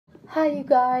Hi, you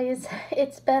guys.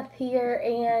 It's Beth here,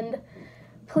 and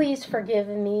please forgive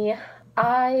me.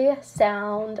 I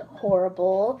sound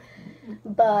horrible,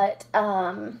 but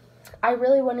I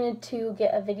really wanted to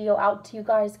get a video out to you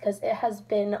guys because it has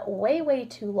been way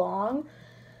too long.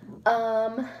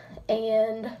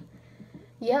 And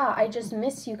yeah, I just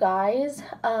miss you guys.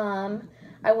 I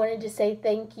wanted to say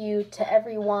thank you to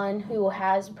everyone who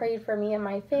has prayed for me and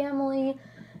my family,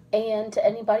 and to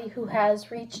anybody who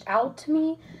has reached out to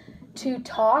me to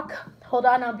talk. Hold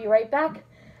on, I'll be right back.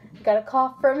 Gotta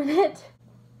cough for a minute.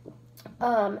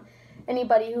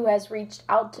 Anybody who has reached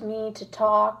out to me to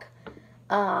talk,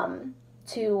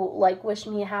 to wish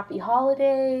me a happy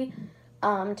holiday,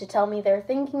 to tell me they're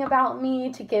thinking about me,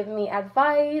 to give me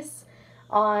advice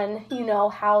on,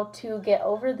 how to get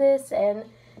over this and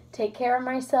take care of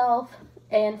myself,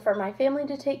 and for my family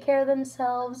to take care of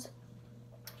themselves.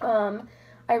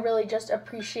 I really just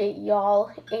appreciate y'all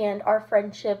and our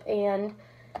friendship and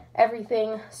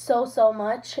everything so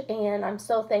much, and I'm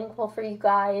so thankful for you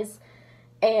guys.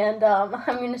 And I'm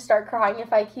going to start crying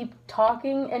if I keep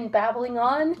talking and babbling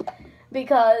on,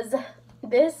 because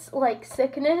this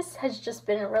sickness has just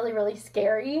been really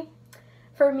scary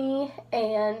for me,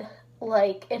 and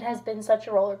it has been such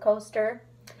a roller coaster.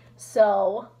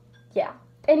 So yeah,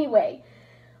 anyway,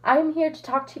 I'm here to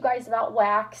talk to you guys about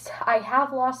wax. I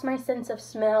have lost my sense of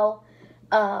smell.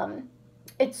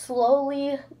 It's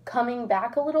slowly coming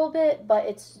back a little bit, but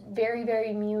it's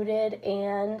very muted,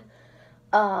 and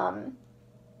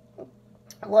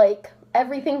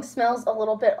everything smells a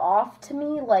little bit off to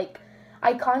me.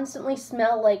 I constantly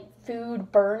smell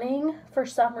food burning for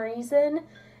some reason,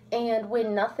 and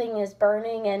when nothing is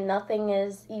burning and nothing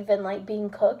is even being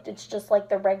cooked, it's just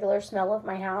the regular smell of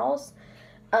my house.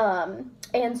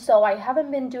 And so I haven't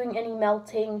been doing any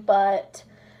melting, but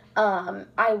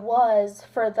I was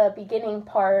for the beginning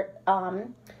part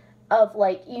of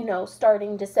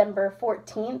starting December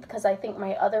 14th, because I think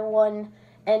my other one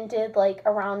ended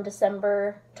around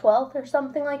December 12th or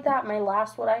something like that, my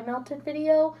last What I Melted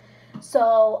video.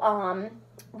 So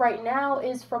right now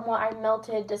is from what I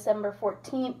melted December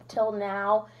 14th till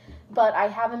now, but I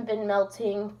haven't been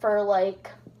melting for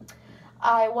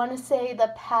I want to say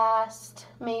the past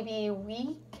maybe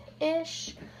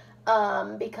week-ish,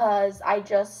 because I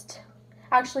just,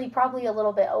 actually probably a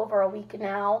little bit over a week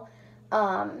now.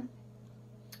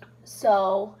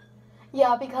 So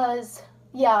yeah, because,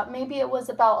 yeah, maybe it was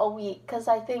about a week, because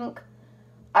I think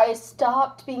I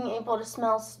stopped being able to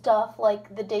smell stuff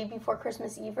the day before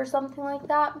Christmas Eve or something like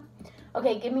that.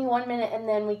 Okay, give me 1 minute and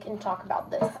then we can talk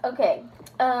about this. Okay,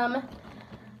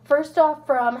 first off,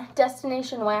 from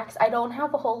Destination Wax, I don't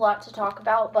have a whole lot to talk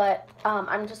about, but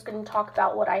I'm just going to talk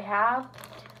about what I have.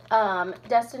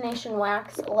 Destination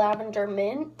Wax Lavender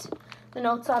Mint. The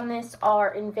notes on this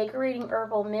are invigorating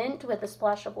herbal mint with a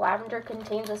splash of lavender,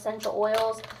 contains essential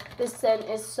oils. This scent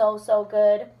is so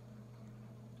good.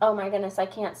 Oh my goodness, I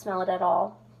can't smell it at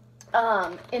all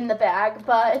in the bag,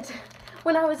 but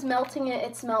when I was melting it,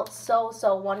 it smelled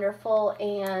so wonderful,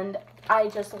 and I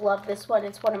just love this one.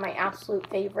 It's one of my absolute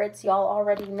favorites. Y'all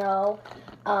already know.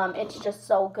 It's just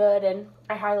so good, and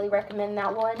I highly recommend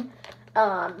that one.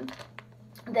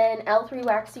 Then L3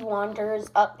 Waxy Wanders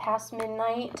Up Past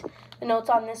Midnight. The notes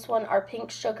on this one are pink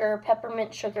sugar,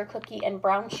 peppermint sugar cookie, and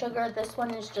brown sugar. This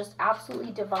one is just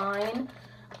absolutely divine.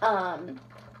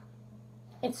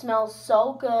 It smells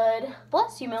so good.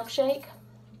 Bless you, milkshake.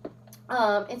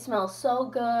 It smells so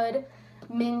good,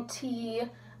 minty,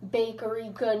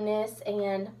 bakery goodness,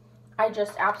 and I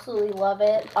just absolutely love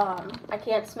it. I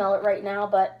can't smell it right now,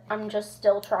 but I'm just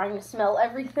still trying to smell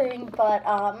everything, but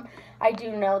I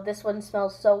do know this one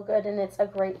smells so good, and it's a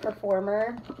great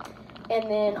performer. And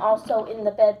then also in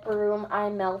the bedroom, I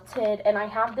melted, and I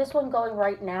have this one going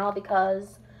right now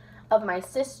because of my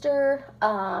sister.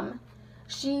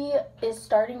 She is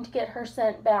starting to get her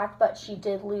scent back, but she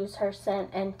did lose her scent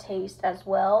and taste as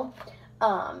well.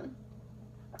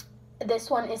 This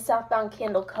one is Southbound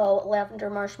Candle Co. Lavender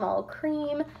Marshmallow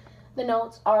Cream. The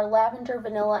notes are lavender,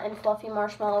 vanilla, and fluffy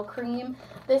marshmallow cream.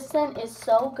 This scent is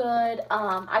so good.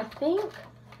 I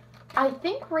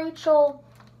think Rachel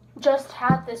just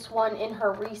had this one in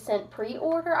her recent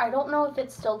pre-order. I don't know if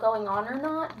it's still going on or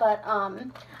not, but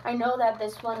I know that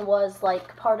this one was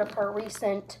part of her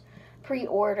recent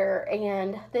pre-order,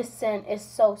 and this scent is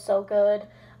so good.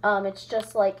 It's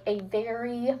just a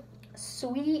very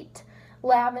sweet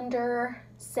lavender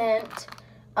scent,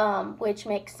 which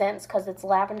makes sense because it's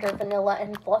lavender, vanilla,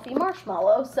 and fluffy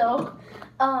marshmallow, so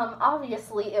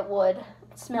obviously it would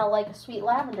smell like a sweet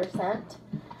lavender scent.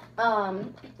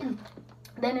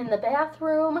 Then in the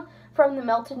bathroom, from the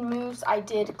Melted Mousse, I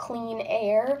did Clean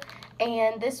Air,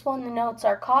 And this one, the notes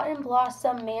are Cotton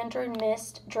Blossom, Mandarin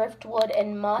Mist, Driftwood,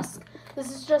 and Musk.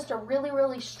 This is just a really,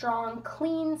 really strong,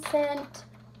 clean scent.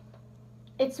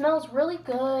 It smells really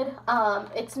good.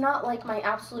 It's not like my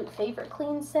absolute favorite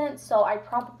clean scent, so I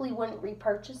probably wouldn't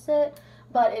repurchase it.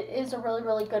 But it is a really,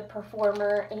 really good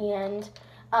performer, and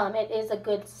it is a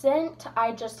good scent.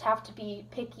 I just have to be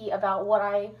picky about what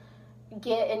I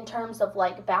get in terms of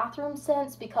like bathroom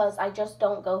scents, because I just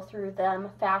don't go through them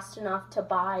fast enough to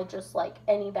buy just like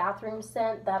any bathroom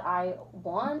scent that I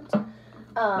want.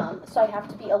 So I have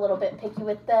to be a little bit picky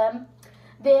with them.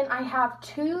 Then I have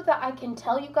two that I can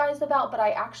tell you guys about, but I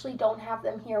actually don't have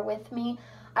them here with me.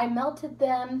 I melted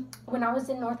them when I was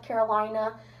in North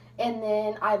Carolina, and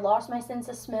then I lost my sense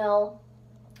of smell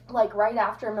like right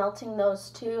after melting those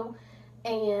two.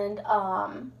 And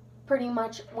pretty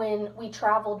much when we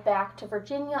traveled back to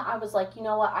Virginia, I was like, you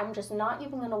know what, I'm just not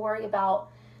even going to worry about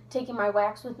taking my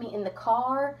wax with me in the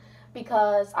car,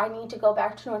 because I need to go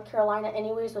back to North Carolina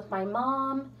anyways with my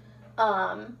mom,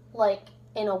 like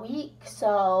in a week.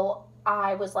 So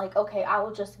I was like, okay, I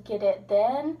will just get it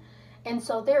then. And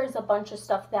so there is a bunch of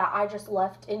stuff that I just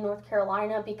left in North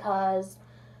Carolina, because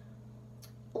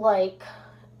like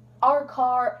our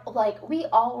car, like we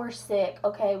all were sick,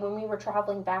 okay, when we were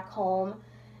traveling back home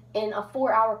in a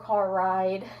 4-hour car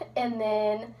ride. And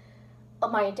then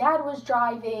my dad was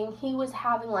driving, he was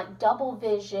having like double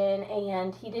vision,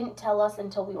 and he didn't tell us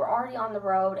until we were already on the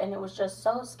road, and it was just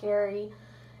so scary.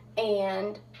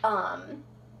 And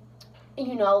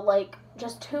you know, like,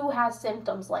 just who has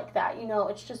symptoms like that, you know,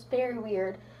 it's just very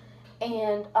weird.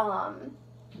 And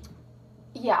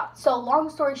yeah, so long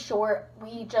story short,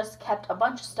 we just kept a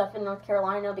bunch of stuff in North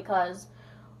Carolina, because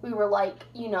we were like,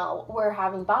 you know, we're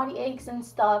having body aches and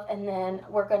stuff, and then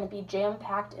we're going to be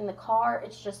jam-packed in the car.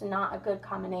 It's just not a good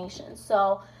combination.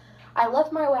 So I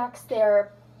left my wax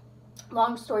there.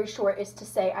 Long story short is to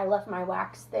say, I left my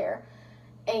wax there,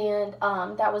 and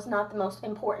that was not the most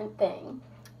important thing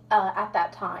at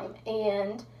that time.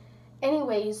 And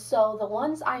anyways, so the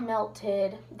ones I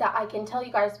melted that I can tell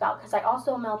you guys about, because I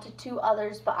also melted two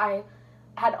others, but I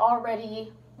had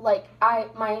already, like,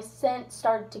 my scent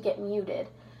started to get muted.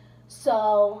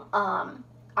 So,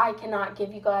 I cannot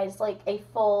give you guys, like, a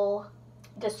full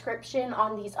description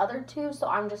on these other two, so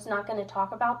I'm just not going to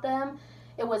talk about them.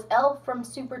 It was Elf from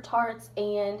Super Tarts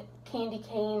and Candy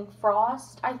Cane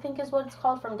Frost, I think is what it's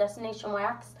called, from Destination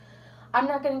Wax. I'm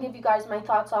not going to give you guys my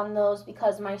thoughts on those,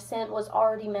 because my scent was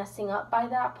already messing up by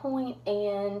that point,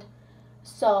 and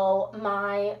so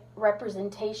my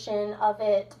representation of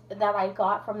it that I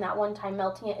got from that one time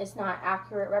melting it is not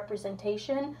accurate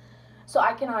representation. So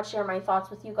I cannot share my thoughts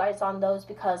with you guys on those,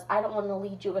 because I don't want to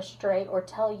lead you astray or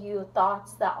tell you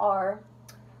thoughts that are,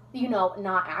 you know,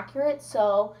 not accurate.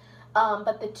 So,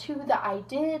 but the two that I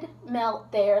did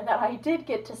melt there, that I did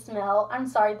get to smell, I'm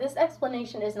sorry, this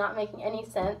explanation is not making any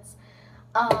sense.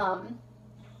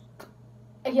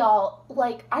 Y'all,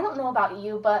 like, I don't know about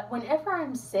you, but whenever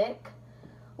I'm sick,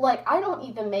 like, I don't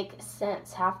even make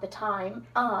sense half the time,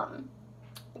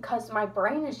 because my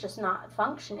brain is just not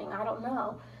functioning. I don't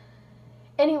know.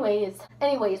 Anyways,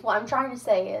 what I'm trying to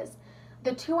say is,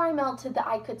 the two I melted that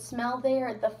I could smell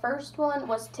there, the first one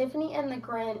was Tiffany and the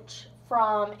Grinch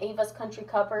from Ava's Country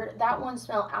Cupboard. That one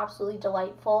smelled absolutely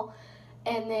delightful.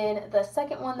 And then the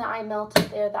second one that I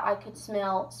melted there that I could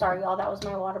smell, sorry y'all, that was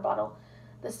my water bottle.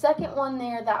 The second one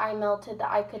there that I melted that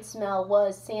I could smell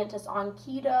was Santa's on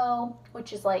Keto,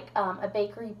 which is like a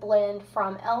bakery blend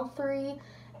from L3,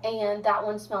 and that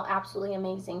one smelled absolutely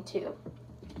amazing too.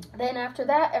 Then after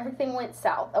that, everything went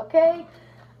south, okay?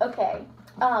 Okay,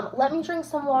 let me drink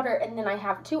some water, and then I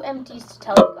have two empties to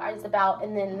tell you guys about,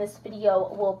 and then this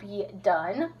video will be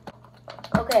done.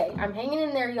 Okay, I'm hanging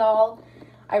in there, y'all.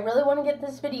 I really want to get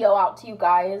this video out to you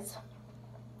guys,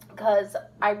 because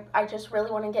I just really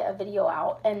want to get a video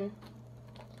out, and,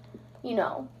 you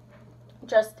know,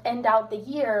 just end out the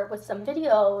year with some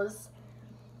videos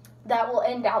that will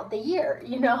end out the year,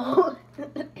 you know?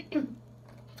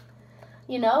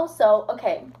 You know, so,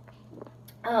 okay,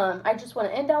 I just want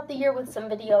to end out the year with some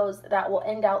videos that will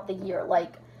end out the year.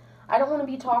 Like, I don't want to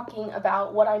be talking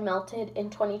about what I melted in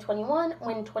 2021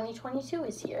 when 2022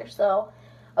 is here. So,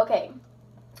 okay,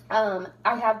 I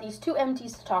have these two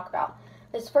empties to talk about.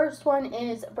 This first one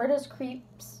is Britta's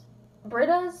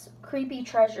Creepy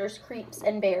Treasures, Creeps,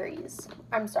 and Berries.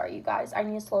 I'm sorry, you guys, I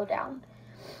need to slow down.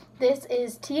 This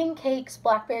is Tea and Cakes,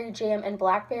 Blackberry Jam, and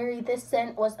Blackberry. This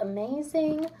scent was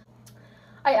amazing.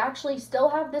 I actually still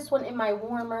have this one in my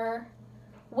warmer,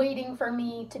 waiting for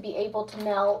me to be able to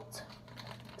melt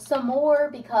some more,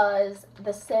 because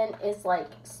the scent is like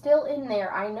still in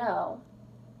there, I know.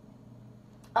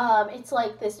 It's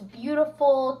like this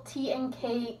beautiful tea and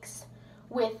cakes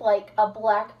with like a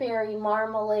blackberry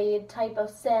marmalade type of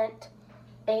scent,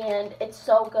 and it's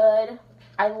so good.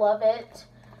 I love it.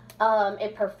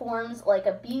 It performs like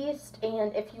a beast,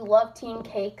 and if you love tea and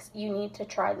cakes, you need to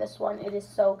try this one. It is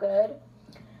so good.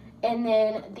 And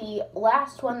then the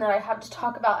last one that I have to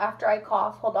talk about after I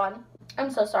cough, hold on. I'm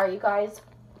so sorry, you guys.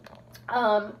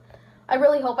 I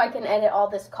really hope I can edit all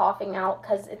this coughing out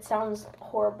because it sounds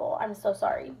horrible. I'm so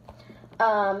sorry.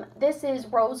 This is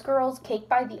Rose Girls Cake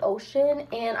by the Ocean,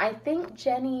 and I think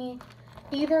Jenny,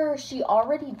 either she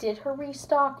already did her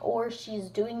restock or she's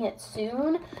doing it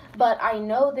soon, but I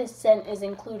know this scent is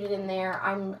included in there.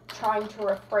 I'm trying to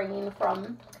refrain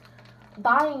from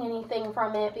buying anything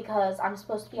from it because I'm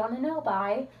supposed to be on a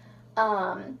no-buy.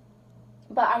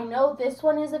 But I know this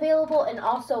one is available, and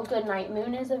also Goodnight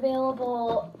Moon is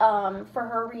available for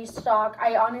her restock.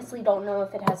 I honestly don't know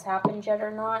if it has happened yet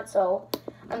or not, so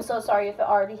I'm so sorry if it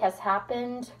already has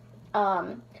happened,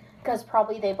 because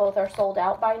probably they both are sold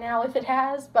out by now if it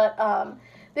has, but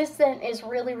this scent is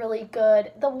really, really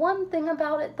good. The one thing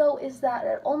about it, though, is that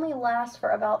it only lasts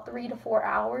for about 3 to 4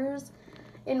 hours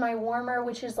in my warmer,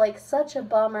 which is like such a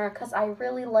bummer because I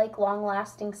really like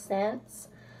long-lasting scents.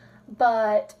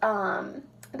 But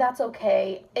that's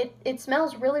okay. It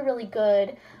smells really, really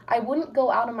good. I wouldn't go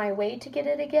out of my way to get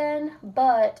it again,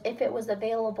 but if it was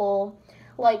available,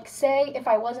 like say if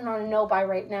I wasn't on a no-buy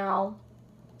right now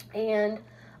and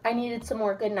I needed some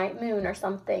more Goodnight Moon or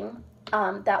something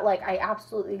that like I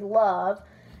absolutely love,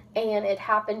 and it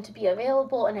happened to be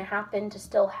available and it happened to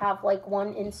still have like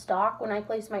one in stock when I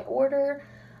placed my order,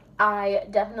 I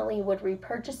definitely would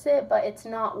repurchase it, but it's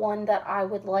not one that I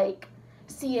would like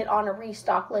see it on a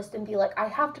restock list and be like, I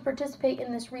have to participate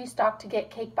in this restock to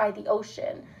get Cake by the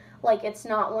Ocean. Like, it's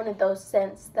not one of those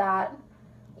scents that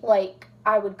like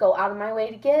I would go out of my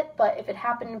way to get, but if it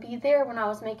happened to be there when I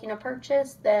was making a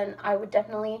purchase, then I would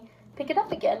definitely pick it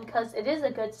up again because it is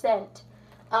a good scent.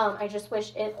 I just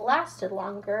wish it lasted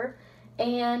longer.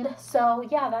 And so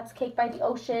yeah, that's Cake by the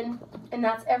Ocean, and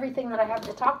that's everything that I have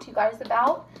to talk to you guys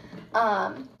about.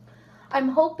 I'm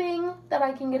hoping that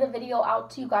I can get a video out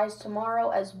to you guys tomorrow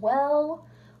as well.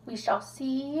 We shall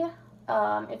see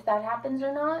if that happens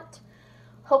or not.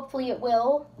 Hopefully it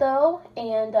will, though.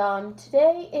 And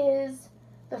today is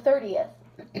the 30th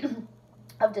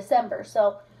of December,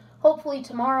 so hopefully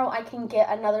tomorrow I can get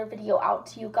another video out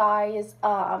to you guys.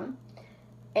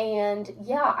 And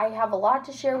yeah, I have a lot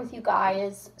to share with you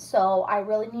guys, so I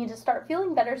really need to start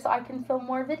feeling better so I can film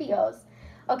more videos.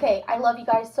 Okay, I love you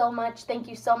guys so much. Thank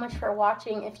you so much for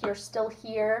watching. If you're still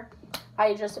here,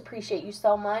 I just appreciate you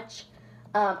so much.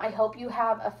 I hope you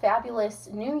have a fabulous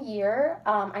new year.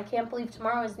 I can't believe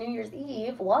tomorrow is New Year's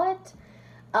Eve. What?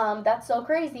 That's so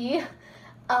crazy.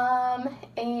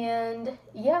 And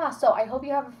yeah, so I hope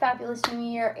you have a fabulous new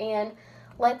year, and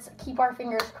let's keep our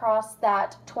fingers crossed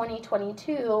that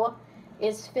 2022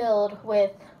 is filled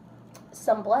with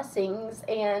some blessings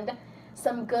and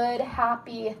some good,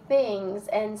 happy things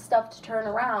and stuff to turn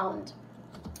around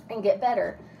and get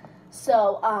better.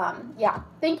 So, yeah,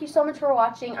 thank you so much for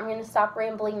watching. I'm going to stop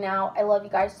rambling now. I love you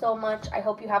guys so much. I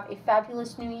hope you have a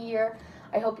fabulous new year.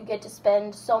 I hope you get to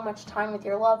spend so much time with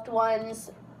your loved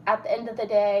ones. At the end of the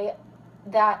day,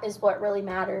 that is what really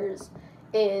matters,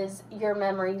 is your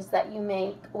memories that you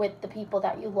make with the people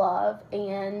that you love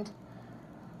and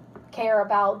care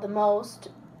about the most,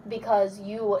 because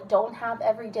you don't have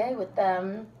every day with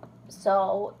them,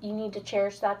 so you need to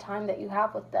cherish that time that you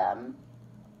have with them.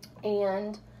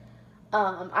 And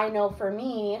I know for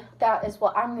me, that is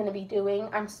what I'm going to be doing.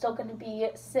 I'm still going to be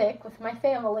sick with my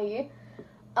family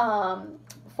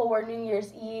for New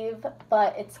Year's Eve,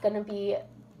 but it's going to be,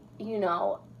 you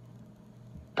know,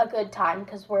 a good time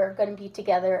because we're going to be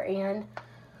together and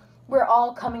we're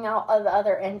all coming out of the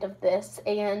other end of this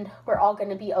and we're all going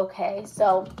to be okay.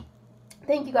 So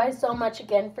thank you guys so much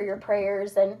again for your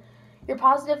prayers and your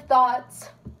positive thoughts.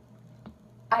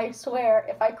 I swear,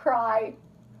 if I cry,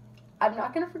 I'm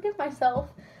not going to forgive myself.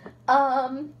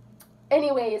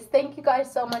 Anyways, thank you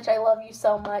guys so much. I love you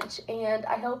so much, and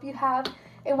I hope you have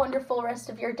a wonderful rest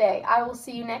of your day. I will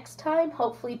see you next time,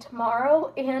 hopefully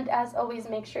tomorrow, and as always,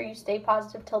 make sure you stay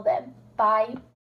positive till then. Bye.